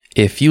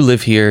If you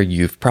live here,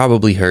 you've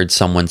probably heard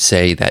someone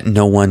say that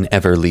no one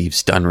ever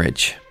leaves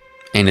Dunridge.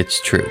 And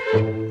it's true.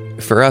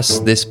 For us,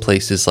 this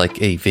place is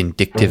like a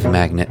vindictive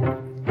magnet.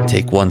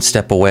 Take one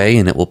step away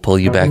and it will pull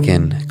you back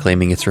in,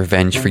 claiming its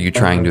revenge for you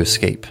trying to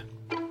escape.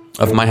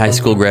 Of my high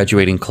school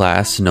graduating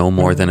class, no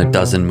more than a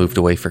dozen moved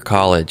away for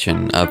college,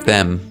 and of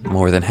them,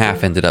 more than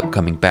half ended up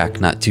coming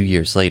back not 2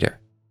 years later.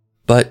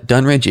 But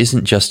Dunridge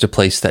isn't just a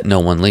place that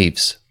no one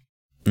leaves.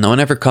 No one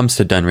ever comes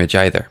to Dunridge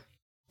either.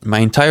 My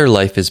entire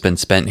life has been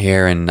spent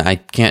here, and I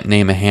can't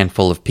name a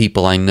handful of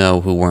people I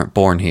know who weren't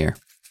born here.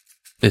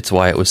 It's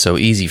why it was so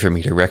easy for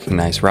me to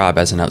recognize Rob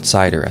as an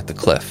outsider at the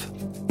cliff.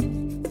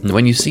 And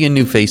when you see a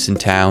new face in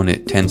town,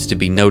 it tends to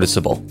be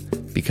noticeable,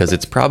 because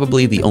it's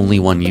probably the only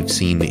one you've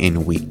seen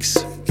in weeks.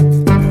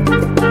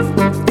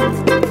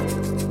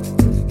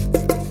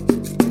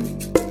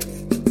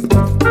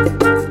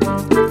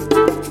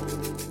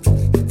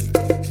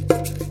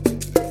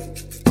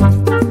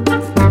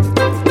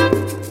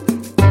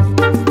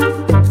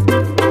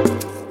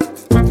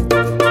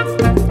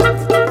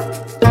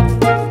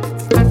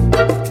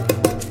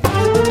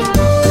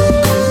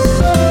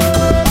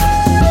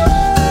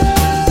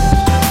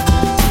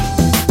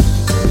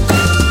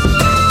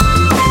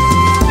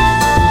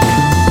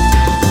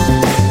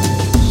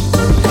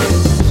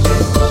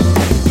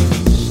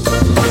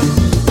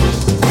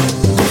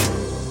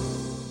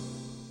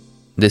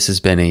 This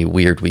has been a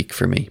weird week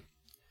for me.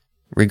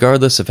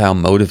 Regardless of how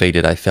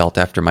motivated I felt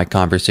after my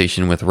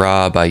conversation with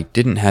Rob, I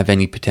didn't have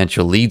any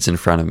potential leads in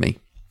front of me.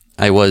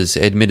 I was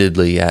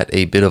admittedly at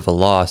a bit of a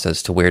loss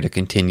as to where to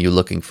continue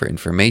looking for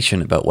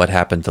information about what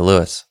happened to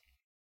Lewis.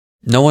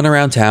 No one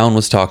around town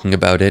was talking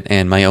about it,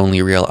 and my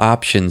only real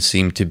option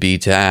seemed to be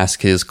to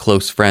ask his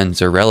close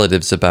friends or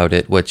relatives about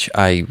it, which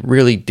I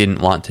really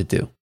didn't want to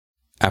do.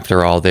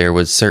 After all, there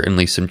was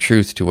certainly some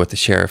truth to what the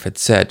sheriff had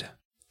said.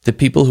 The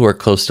people who are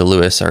close to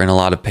Lewis are in a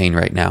lot of pain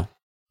right now.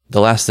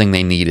 The last thing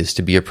they need is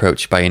to be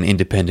approached by an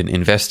independent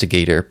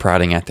investigator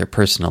prodding at their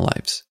personal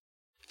lives.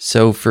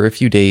 So for a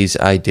few days,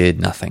 I did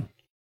nothing.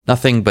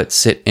 Nothing but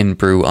sit and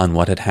brew on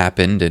what had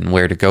happened and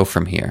where to go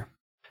from here.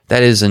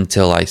 That is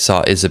until I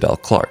saw Isabelle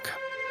Clark.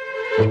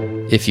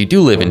 If you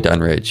do live in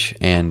Dunridge,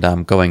 and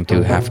I'm going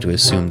to have to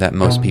assume that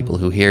most people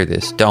who hear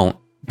this don't,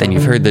 then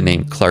you've heard the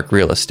name Clark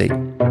Real Estate.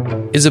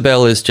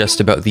 Isabelle is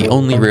just about the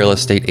only real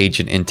estate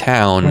agent in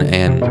town,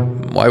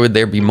 and why would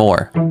there be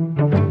more?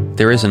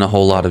 There isn't a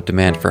whole lot of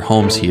demand for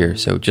homes here,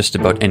 so just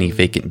about any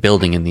vacant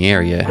building in the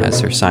area has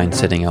her sign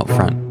sitting out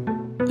front.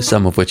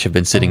 Some of which have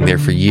been sitting there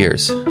for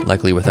years,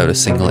 likely without a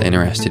single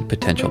interested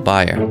potential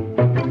buyer.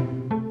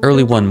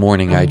 Early one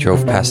morning, I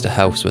drove past a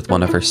house with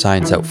one of her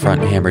signs out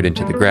front hammered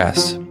into the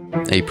grass,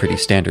 a pretty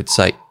standard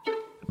sight.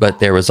 But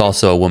there was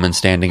also a woman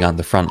standing on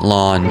the front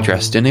lawn,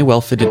 dressed in a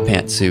well-fitted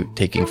pantsuit,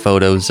 taking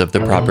photos of the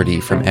property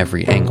from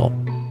every angle.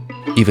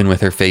 Even with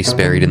her face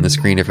buried in the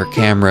screen of her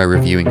camera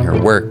reviewing her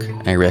work,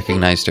 I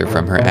recognized her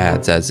from her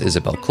ads as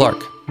Isabelle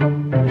Clark.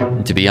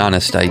 And to be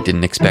honest, I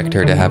didn't expect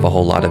her to have a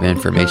whole lot of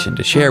information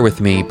to share with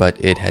me, but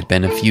it had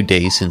been a few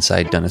days since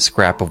I'd done a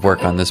scrap of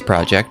work on this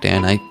project,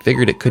 and I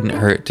figured it couldn't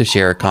hurt to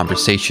share a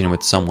conversation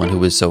with someone who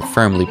was so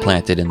firmly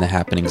planted in the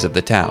happenings of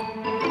the town.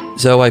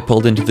 So I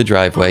pulled into the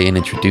driveway and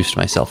introduced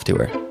myself to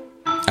her.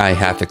 I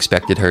half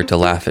expected her to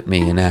laugh at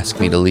me and ask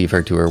me to leave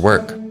her to her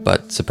work,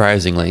 but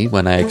surprisingly,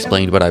 when I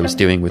explained what I was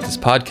doing with this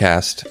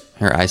podcast,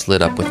 her eyes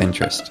lit up with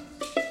interest.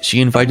 She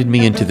invited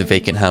me into the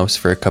vacant house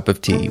for a cup of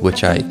tea,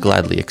 which I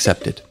gladly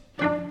accepted.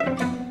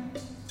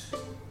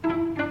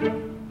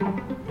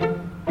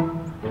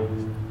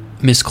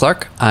 Miss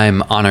Clark,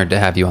 I'm honored to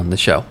have you on the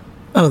show.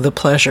 Oh, the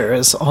pleasure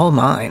is all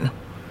mine.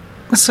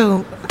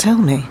 So, tell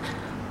me,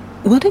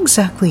 what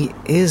exactly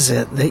is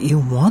it that you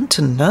want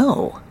to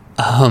know?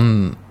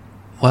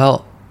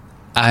 Well,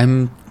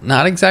 I'm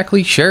not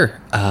exactly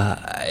sure.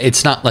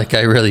 It's not like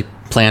I really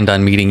planned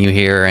on meeting you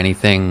here or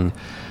anything.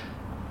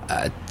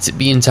 To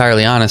be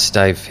entirely honest,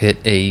 I've hit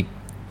a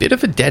bit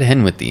of a dead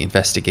end with the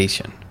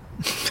investigation.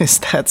 Is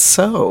that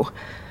so?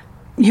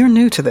 You're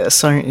new to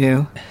this, aren't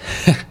you?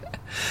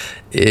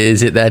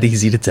 Is it that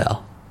easy to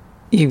tell?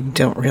 You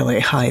don't really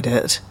hide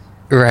it.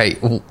 Right.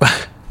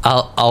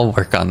 I'll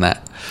work on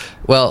that.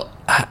 Well,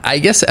 I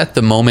guess at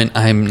the moment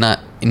I'm not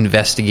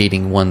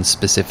investigating one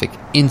specific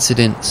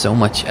incident so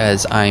much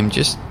as I'm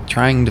just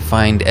trying to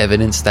find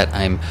evidence that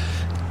I'm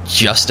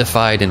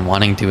justified in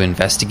wanting to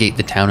investigate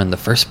the town in the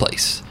first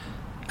place.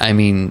 I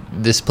mean,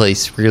 this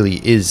place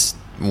really is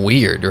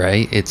weird,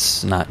 right?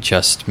 It's not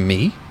just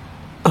me.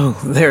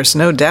 Oh, there's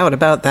no doubt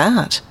about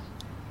that.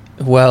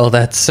 Well,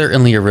 that's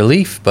certainly a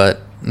relief,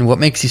 but what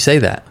makes you say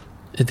that?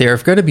 There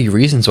have got to be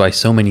reasons why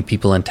so many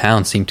people in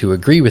town seem to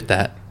agree with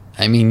that.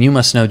 I mean, you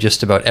must know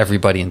just about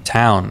everybody in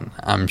town.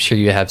 I'm sure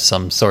you have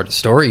some sort of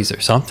stories or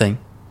something.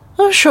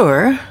 Oh,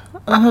 sure.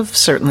 I've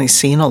certainly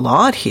seen a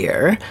lot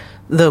here,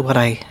 though what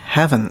I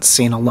haven't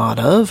seen a lot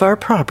of are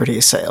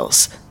property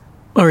sales,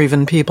 or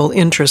even people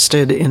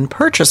interested in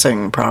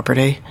purchasing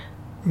property.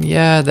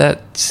 Yeah,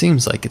 that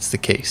seems like it's the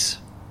case.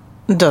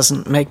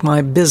 Doesn't make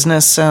my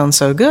business sound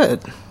so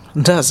good.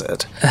 does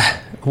it?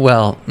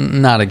 Well,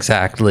 not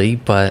exactly,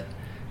 but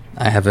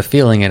I have a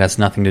feeling it has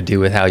nothing to do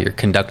with how you're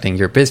conducting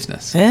your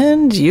business.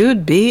 And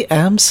you'd be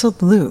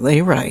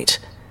absolutely right.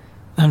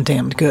 I'm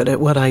damned good at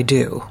what I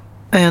do.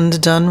 And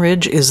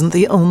Dunridge isn't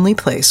the only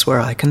place where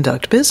I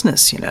conduct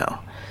business, you know.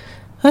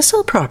 I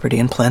sell property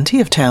in plenty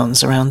of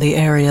towns around the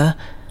area.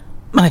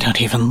 I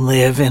don't even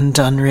live in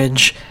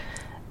Dunridge.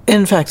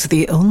 In fact,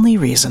 the only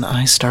reason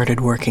I started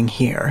working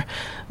here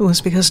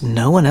was because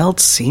no one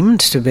else seemed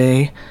to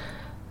be.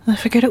 I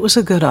figured it was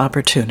a good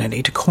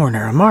opportunity to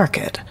corner a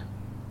market.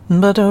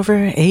 But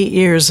over 8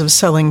 years of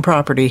selling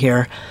property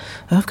here,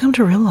 I've come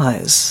to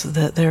realize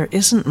that there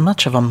isn't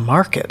much of a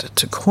market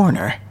to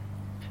corner.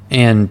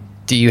 And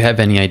do you have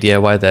any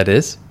idea why that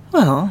is?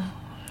 Well,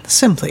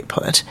 simply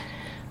put,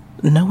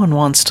 no one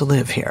wants to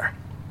live here.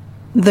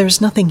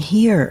 There's nothing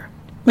here,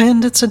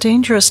 and it's a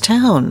dangerous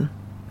town,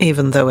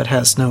 even though it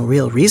has no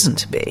real reason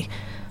to be.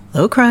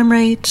 Low crime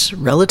rate,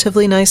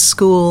 relatively nice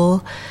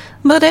school,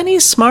 but any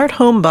smart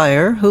home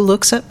buyer who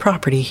looks at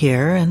property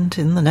here and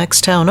in the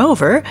next town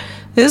over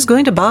is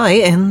going to buy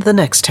in the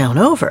next town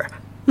over,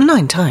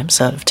 9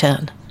 times out of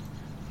 10.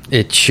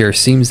 It sure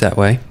seems that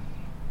way.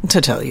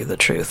 To tell you the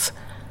truth,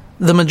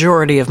 the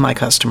majority of my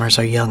customers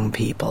are young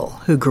people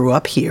who grew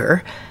up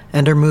here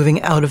and are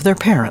moving out of their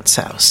parents'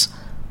 house,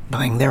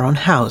 buying their own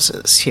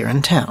houses here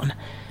in town.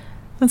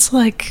 It's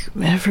like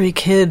every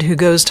kid who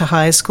goes to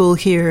high school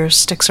here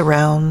sticks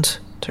around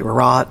to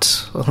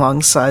rot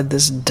alongside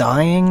this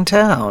dying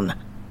town.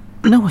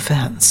 No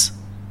offense.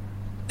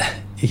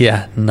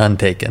 Yeah, none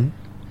taken.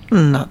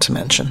 Not to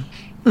mention,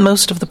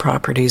 most of the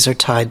properties are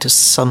tied to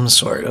some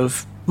sort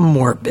of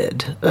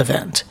morbid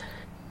event.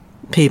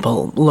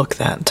 People look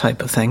that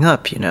type of thing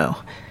up, you know.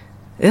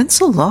 It's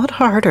a lot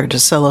harder to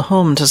sell a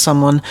home to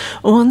someone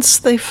once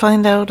they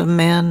find out a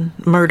man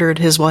murdered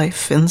his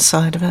wife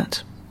inside of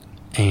it.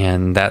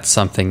 And that's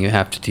something you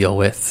have to deal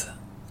with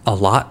a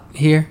lot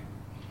here?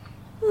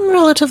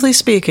 Relatively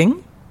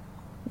speaking,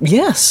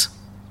 yes.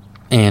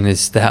 And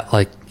is that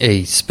like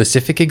a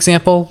specific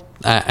example?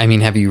 I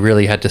mean, have you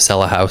really had to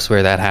sell a house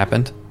where that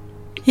happened?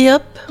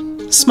 Yep.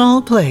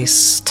 Small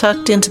place,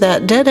 tucked into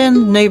that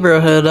dead-end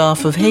neighborhood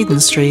off of Hayden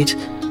Street.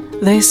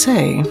 They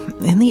say,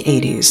 in the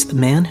 80s, the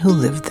man who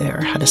lived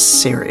there had a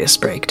serious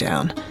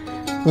breakdown.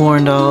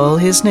 Warned all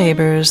his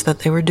neighbors that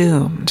they were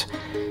doomed.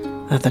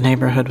 That the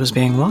neighborhood was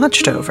being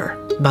watched over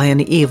by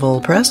an evil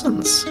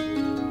presence.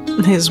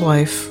 His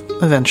wife,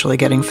 eventually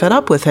getting fed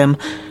up with him,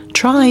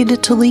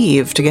 tried to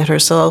leave to get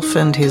herself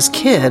and his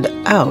kid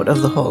out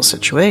of the whole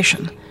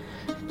situation.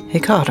 He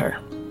caught her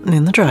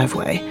in the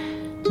driveway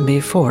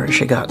before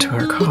she got to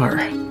her car.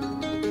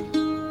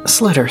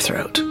 Slit her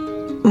throat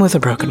with a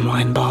broken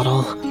wine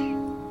bottle.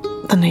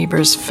 The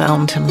neighbors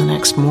found him the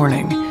next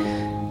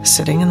morning,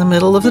 sitting in the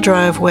middle of the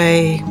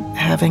driveway,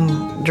 having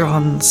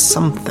drawn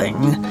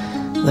something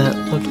that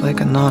looked like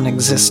a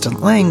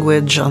non-existent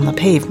language on the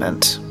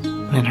pavement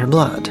in her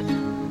blood,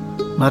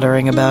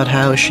 muttering about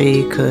how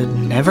she could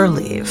never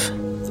leave.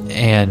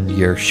 And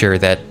you're sure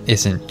that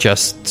isn't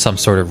just some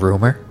sort of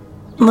rumor?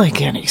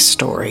 Like any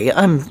story,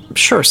 I'm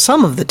sure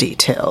some of the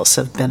details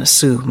have been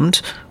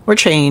assumed or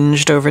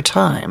changed over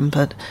time,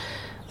 but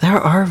there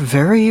are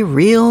very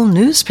real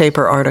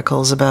newspaper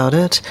articles about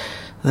it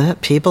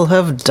that people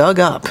have dug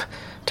up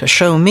to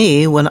show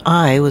me when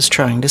I was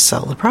trying to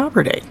sell the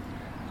property.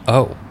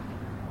 Oh.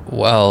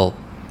 Well,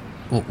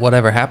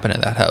 whatever happened to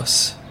that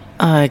house?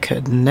 I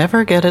could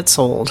never get it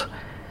sold.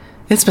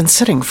 It's been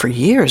sitting for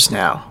years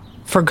now,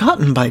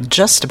 forgotten by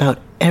just about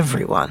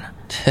everyone.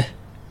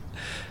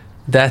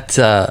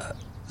 That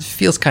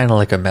feels kind of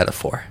like a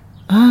metaphor.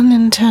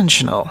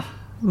 Unintentional,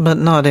 but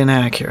not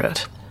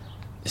inaccurate.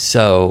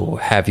 So,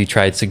 have you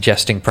tried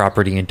suggesting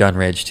property in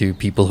Dunridge to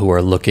people who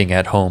are looking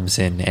at homes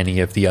in any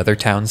of the other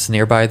towns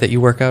nearby that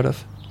you work out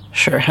of?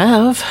 Sure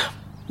have.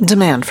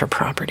 Demand for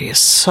property is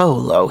so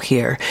low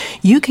here,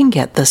 you can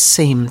get the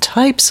same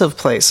types of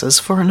places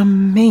for an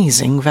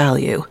amazing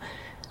value.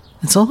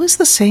 It's always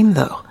the same,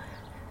 though.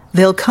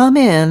 They'll come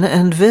in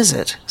and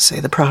visit, say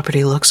the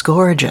property looks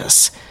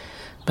gorgeous,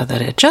 but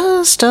that it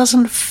just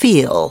doesn't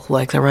feel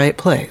like the right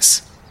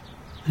place.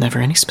 Never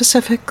any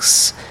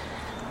specifics,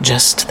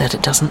 just that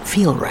it doesn't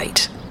feel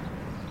right.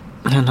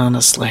 And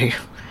honestly,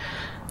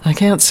 I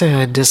can't say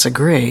I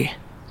disagree.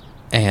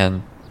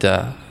 And,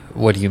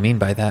 what do you mean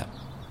by that?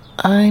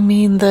 I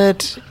mean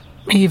that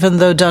even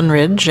though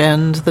Dunridge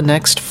and the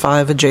next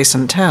 5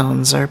 adjacent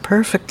towns are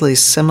perfectly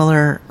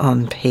similar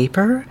on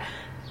paper,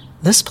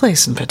 this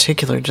place in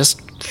particular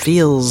just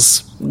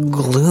feels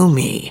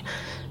gloomy,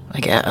 I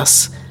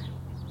guess.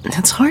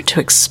 It's hard to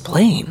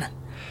explain.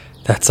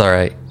 That's all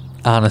right.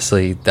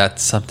 Honestly,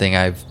 that's something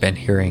I've been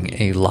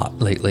hearing a lot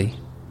lately.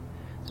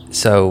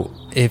 So,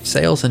 if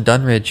sales in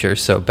Dunridge are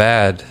so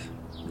bad,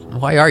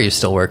 why are you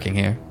still working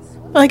here?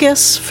 I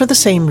guess for the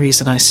same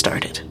reason I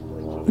started.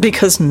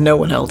 Because no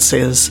one else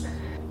is.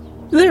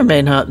 There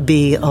may not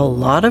be a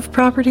lot of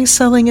property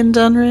selling in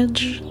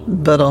Dunridge,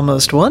 but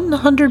almost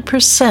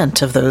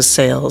 100% of those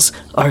sales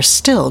are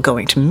still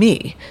going to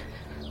me,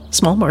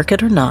 small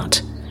market or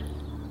not.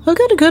 I've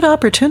got a good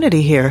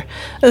opportunity here,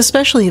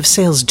 especially if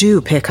sales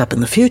do pick up in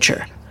the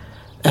future.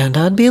 And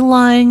I'd be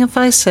lying if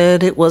I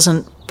said it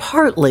wasn't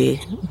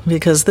partly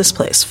because this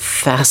place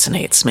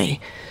fascinates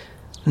me.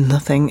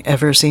 Nothing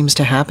ever seems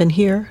to happen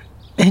here,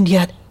 and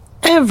yet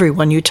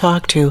everyone you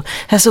talk to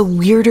has a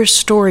weirder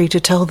story to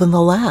tell than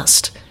the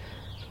last.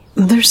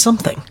 There's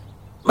something,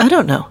 I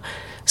don't know,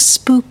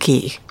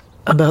 spooky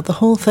about the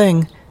whole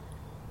thing.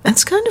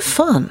 It's kind of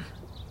fun.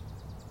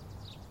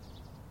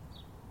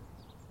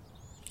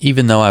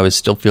 Even though I was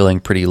still feeling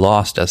pretty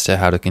lost as to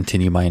how to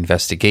continue my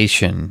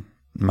investigation,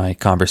 my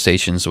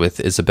conversations with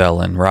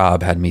Isabelle and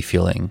Rob had me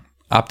feeling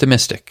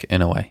optimistic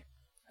in a way.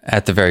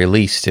 At the very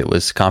least, it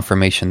was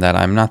confirmation that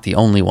I'm not the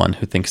only one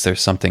who thinks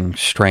there's something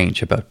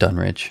strange about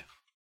Dunridge.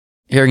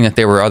 Hearing that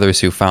there were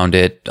others who found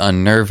it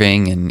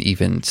unnerving and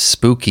even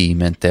spooky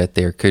meant that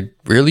there could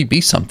really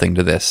be something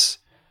to this,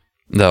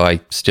 though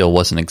I still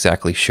wasn't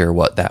exactly sure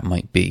what that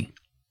might be.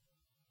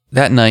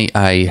 That night,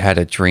 I had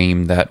a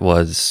dream that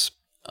was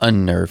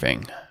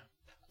unnerving.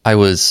 I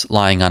was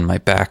lying on my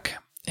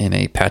back in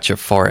a patch of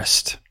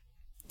forest.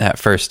 At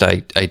first,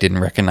 I didn't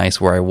recognize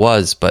where I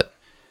was, but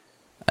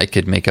I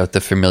could make out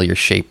the familiar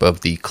shape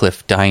of the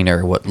Cliff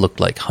Diner, what looked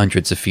like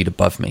hundreds of feet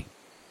above me.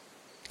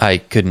 I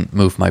couldn't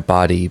move my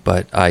body,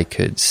 but I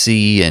could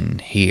see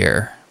and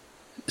hear.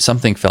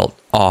 Something felt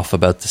off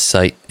about the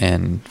sight,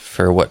 and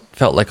for what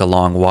felt like a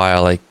long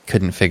while, I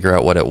couldn't figure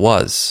out what it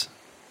was,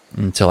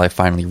 until I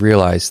finally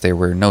realized there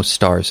were no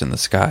stars in the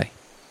sky.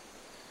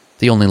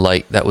 The only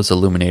light that was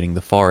illuminating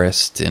the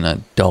forest in a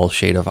dull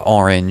shade of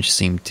orange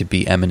seemed to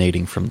be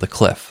emanating from the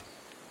cliff.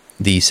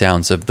 The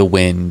sounds of the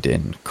wind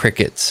and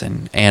crickets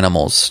and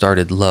animals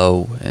started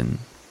low and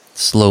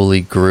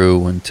slowly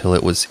grew until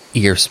it was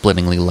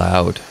ear-splittingly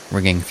loud,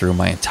 ringing through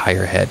my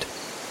entire head.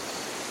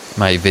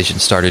 My vision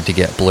started to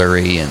get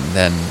blurry, and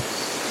then,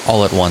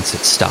 all at once,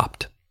 it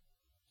stopped.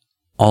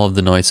 All of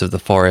the noise of the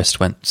forest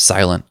went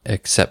silent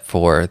except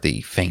for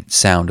the faint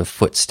sound of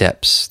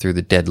footsteps through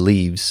the dead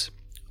leaves,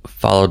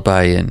 followed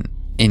by an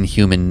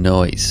inhuman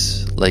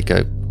noise, like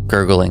a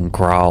gurgling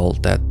growl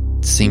that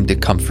seemed to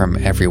come from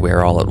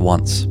everywhere all at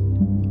once.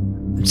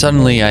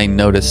 Suddenly, I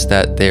noticed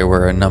that there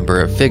were a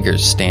number of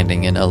figures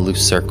standing in a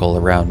loose circle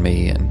around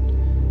me,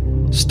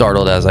 and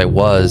startled as I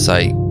was,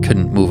 I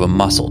couldn't move a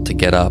muscle to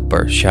get up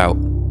or shout.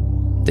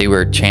 They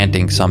were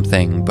chanting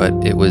something, but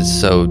it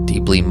was so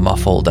deeply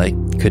muffled I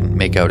couldn't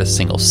make out a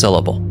single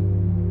syllable.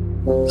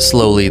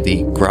 Slowly,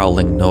 the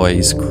growling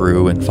noise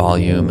grew in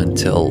volume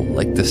until,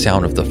 like the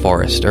sound of the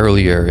forest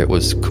earlier, it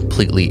was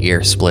completely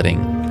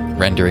ear-splitting,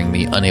 rendering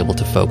me unable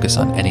to focus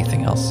on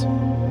anything else.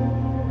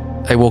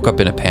 I woke up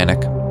in a panic,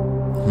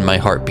 my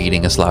heart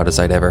beating as loud as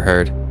I'd ever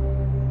heard.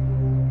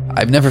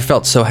 I've never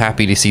felt so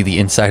happy to see the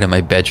inside of my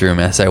bedroom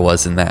as I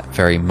was in that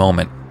very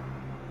moment.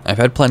 I've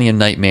had plenty of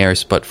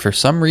nightmares, but for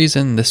some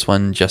reason this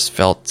one just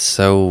felt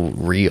so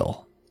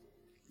real.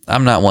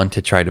 I'm not one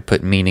to try to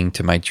put meaning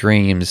to my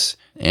dreams,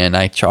 and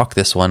I chalk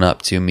this one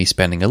up to me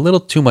spending a little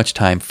too much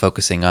time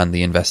focusing on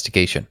the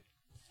investigation.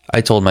 I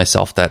told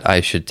myself that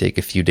I should take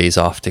a few days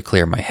off to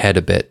clear my head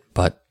a bit,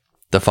 but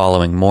the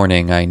following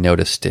morning I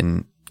noticed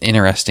an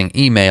interesting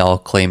email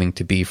claiming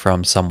to be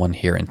from someone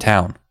here in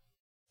town.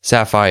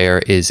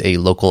 Sapphire is a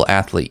local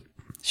athlete.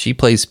 She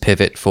plays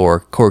pivot for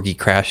Corgi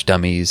Crash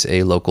Dummies,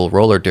 a local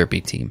roller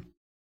derby team.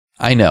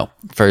 I know,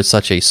 for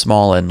such a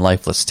small and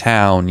lifeless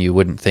town, you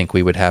wouldn't think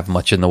we would have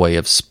much in the way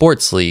of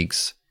sports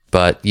leagues,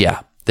 but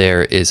yeah,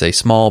 there is a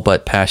small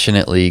but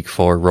passionate league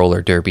for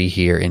roller derby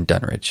here in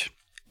Dunridge.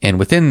 And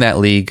within that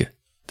league,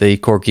 the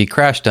Corgi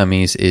Crash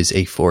Dummies is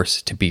a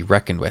force to be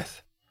reckoned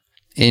with.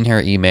 In her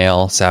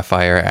email,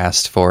 Sapphire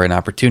asked for an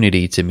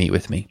opportunity to meet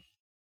with me.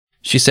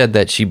 She said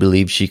that she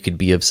believed she could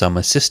be of some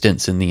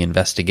assistance in the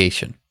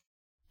investigation.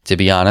 To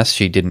be honest,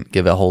 she didn't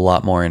give a whole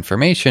lot more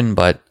information,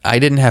 but I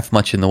didn't have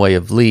much in the way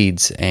of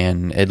leads,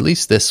 and at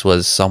least this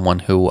was someone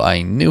who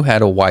I knew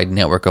had a wide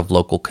network of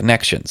local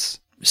connections.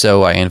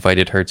 So I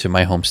invited her to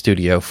my home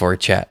studio for a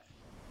chat.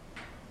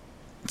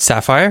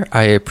 Sapphire,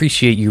 I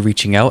appreciate you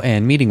reaching out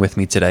and meeting with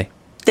me today.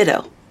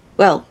 Ditto.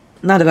 Well,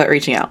 not about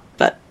reaching out,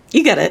 but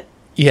you get it.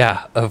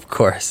 Yeah, of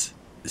course.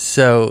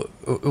 So,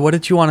 what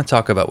did you want to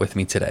talk about with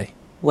me today?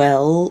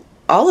 Well,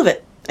 all of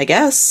it, I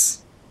guess.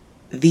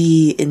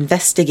 The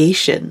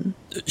investigation.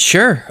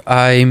 Sure.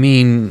 I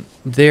mean,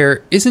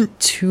 there isn't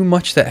too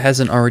much that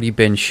hasn't already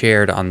been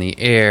shared on the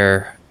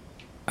air.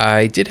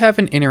 I did have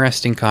an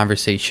interesting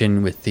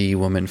conversation with the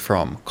woman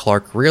from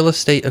Clark Real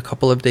Estate a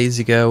couple of days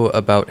ago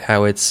about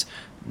how it's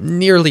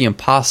nearly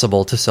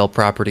impossible to sell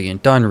property in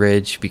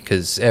Dunridge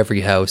because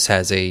every house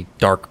has a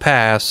dark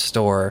past,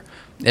 or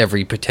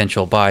every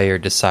potential buyer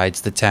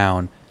decides the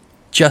town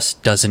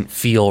just doesn't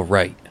feel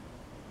right.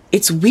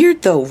 It's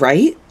weird though,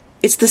 right?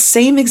 It's the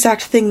same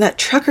exact thing that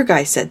trucker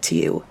guy said to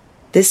you.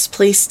 This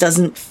place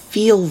doesn't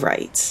feel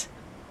right.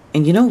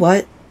 And you know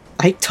what?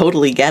 I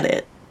totally get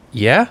it.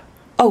 Yeah?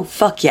 Oh,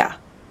 fuck yeah.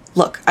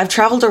 Look, I've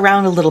traveled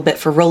around a little bit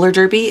for roller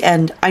derby,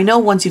 and I know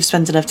once you've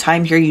spent enough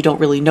time here, you don't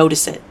really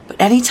notice it.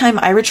 But anytime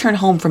I return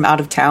home from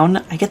out of town,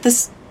 I get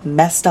this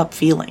messed up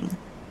feeling.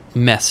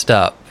 Messed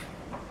up?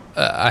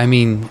 I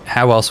mean,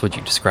 how else would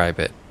you describe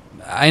it?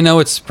 I know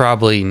it's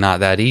probably not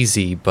that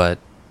easy, but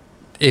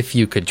if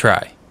you could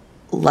try.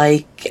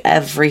 Like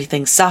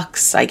everything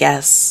sucks, I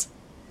guess.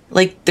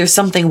 Like there's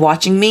something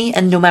watching me,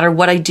 and no matter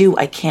what I do,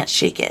 I can't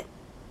shake it.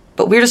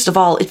 But weirdest of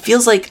all, it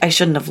feels like I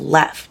shouldn't have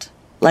left.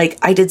 Like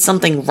I did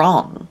something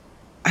wrong.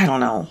 I don't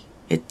know.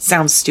 It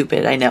sounds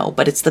stupid, I know,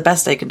 but it's the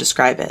best I can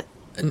describe it.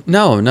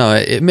 No,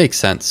 it makes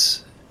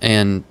sense.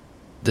 And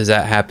does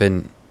that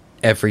happen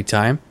every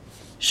time?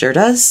 Sure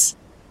does.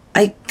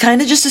 I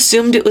kind of just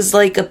assumed it was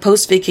like a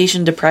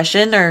post-vacation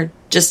depression or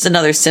just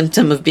another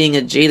symptom of being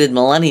a jaded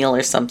millennial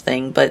or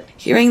something, but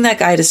hearing that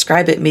guy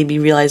describe it made me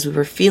realize we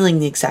were feeling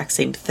the exact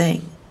same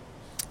thing.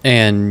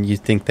 And you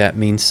think that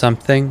means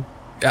something?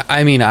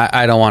 I mean,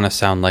 I don't want to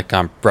sound like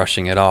I'm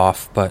brushing it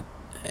off, but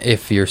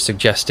if you're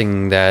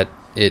suggesting that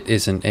it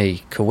isn't a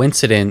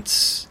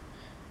coincidence,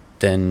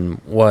 then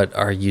what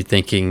are you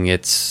thinking?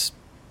 It's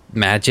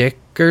magic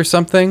or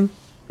something?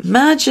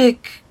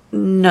 Magic?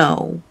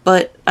 No,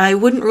 but I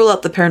wouldn't rule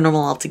out the paranormal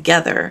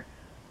altogether.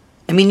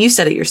 I mean, you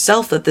said it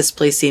yourself that this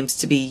place seems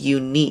to be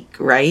unique,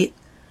 right?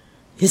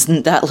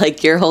 Isn't that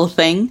like your whole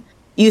thing?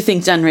 You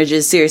think Dunridge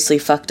is seriously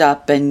fucked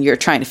up and you're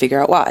trying to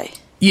figure out why.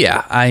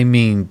 Yeah, I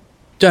mean,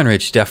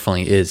 Dunridge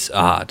definitely is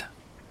odd.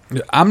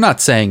 I'm not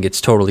saying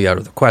it's totally out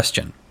of the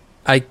question.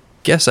 I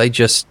guess I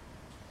just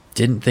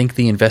didn't think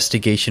the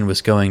investigation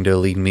was going to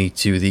lead me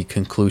to the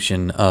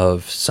conclusion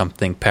of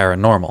something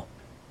paranormal.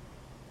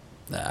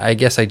 I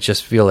guess I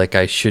just feel like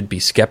I should be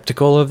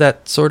skeptical of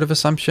that sort of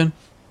assumption.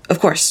 Of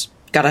course,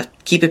 gotta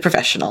keep it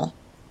professional.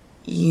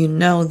 You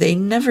know, they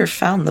never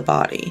found the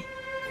body.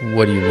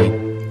 What do you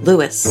mean?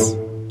 Lewis.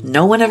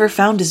 No one ever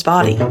found his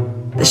body.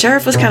 The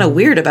sheriff was kind of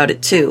weird about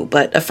it too,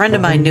 but a friend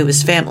of mine knew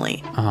his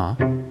family.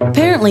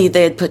 Apparently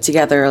they had put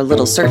together a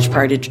little search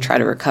party to try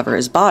to recover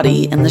his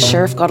body, and the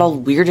sheriff got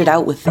all weirded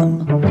out with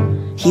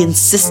them. He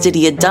insisted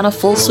he had done a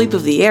full sweep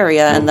of the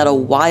area and that a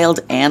wild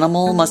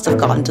animal must have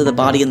gotten to the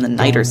body in the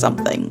night or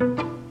something.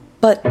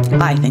 But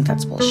I think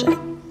that's bullshit.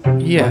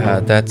 Yeah,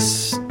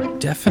 that's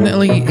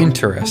definitely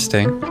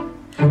interesting.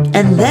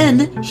 And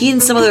then he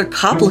and some other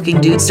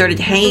cop-looking dudes started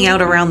hanging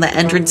out around the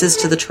entrances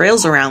to the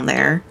trails around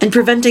there and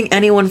preventing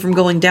anyone from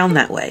going down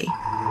that way.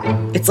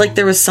 It's like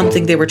there was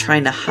something they were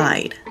trying to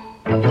hide.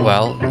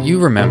 Well, you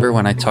remember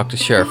when I talked to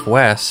Sheriff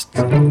West,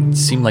 it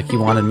seemed like he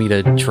wanted me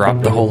to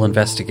drop the whole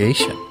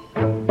investigation.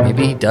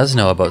 Maybe he does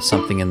know about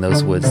something in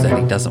those woods that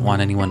he doesn't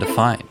want anyone to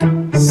find.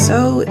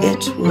 So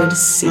it would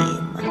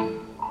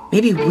seem.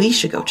 Maybe we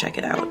should go check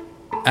it out.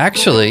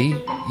 Actually,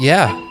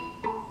 yeah.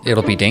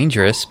 It'll be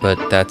dangerous,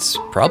 but that's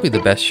probably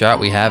the best shot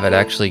we have at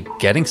actually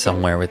getting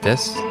somewhere with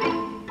this.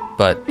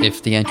 But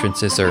if the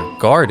entrances are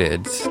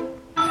guarded,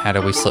 how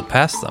do we slip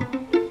past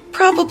them?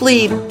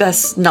 Probably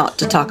best not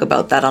to talk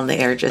about that on the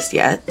air just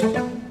yet.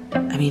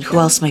 I mean, who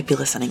else might be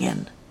listening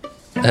in?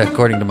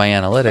 According to my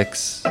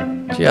analytics,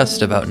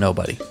 just about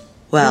nobody.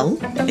 Well,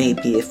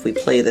 maybe if we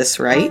play this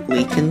right,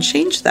 we can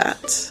change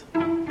that.